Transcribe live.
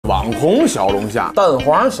网红小龙虾、蛋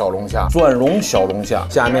黄小龙虾、蒜蓉小龙虾、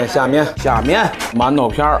下面，馒头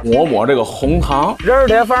片抹这个红糖。人儿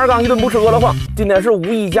铁，饭儿刚，一顿不吃饿得慌。今天是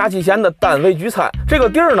5一假期前的单位聚餐，这个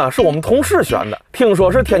地儿呢是我们同事选的，听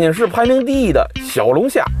说是天津市排名第1的小龙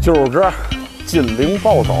虾，就是这金陵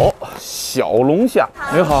爆走小龙虾。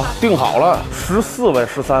你好，订好了14位、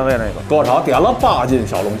13位那个多少？点了8斤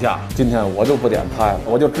小龙虾。今天我就不点菜了，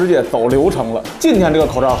我就直接走流程了。今天这个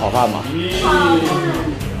口罩好看吗？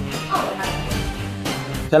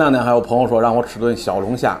前2天还有朋友说让我吃顿小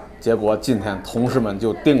龙虾，结果今天同事们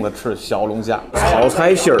就定了吃小龙虾。炒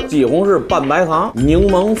菜心儿、西红柿拌白糖、柠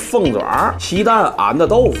檬凤爪、皮蛋俺的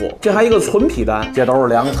豆腐，这还一个纯皮蛋，这都是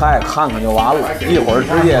凉菜，看看就完了。一会儿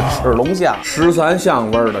直接吃龙虾，13香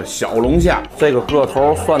味的小龙虾。这个个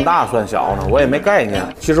头算大算小呢，我也没概念。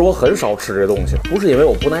其实我很少吃这东西，不是因为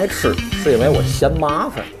我不爱吃，是因为我嫌麻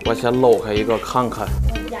烦。我先搂开一个看看，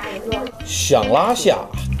香辣虾。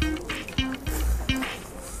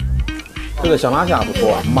这个香辣虾不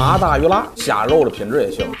错，麻大于辣，虾肉的品质也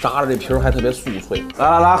行，炸的这皮儿还特别酥脆。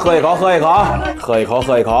来，喝一口。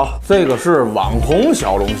这个是网红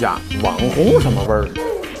小龙虾，网红什么味儿？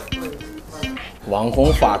网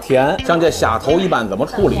红发甜。像这虾头一般怎么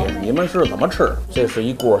处理？你们是怎么吃？这是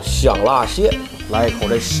一锅香辣蟹，来一口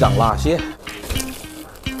这香辣蟹。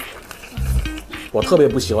我特别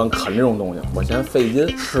不喜欢啃这种东西，我嫌费劲，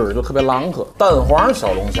吃着就特别狼狈。蛋黄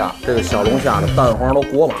小龙虾，这个小龙虾的蛋黄都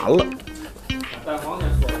裹满了。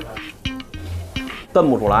炖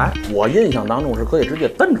不出来，我印象当中是可以直接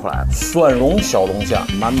炖出来的。蒜蓉小龙虾，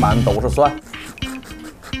满都是蒜。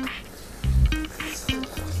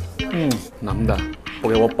能不能不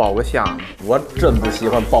给我包个虾呢？我真不喜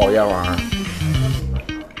欢包这玩意儿，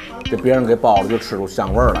给别人给包了就吃出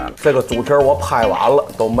香味来了。这个猪蹄我拍完了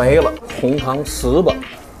都没了。红糖糍粑，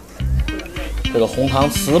这个红糖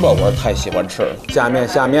糍粑我是太喜欢吃了。下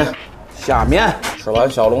面，吃完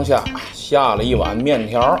小龙虾，下了一碗面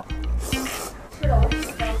条。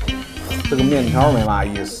这个面条没嘛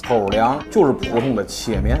意思，齁凉，就是普通的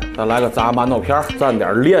切面。再来个炸馒头片，蘸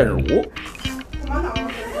点炼乳，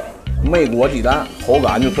没裹鸡蛋，口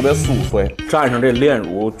感就特别酥脆，蘸上这炼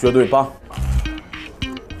乳绝对棒。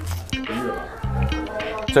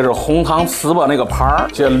这是红糖糍粑那个盘儿，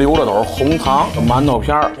这流的都是红糖，馒头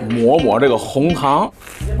片抹这个红糖，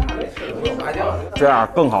这样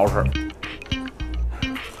更好吃。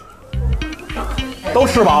都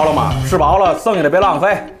吃饱了吗？吃饱了，剩下的别浪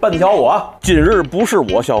费，笨条我。今日不是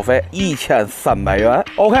我消费1300元。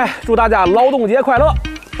OK， 祝大家劳动节快乐，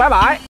拜拜。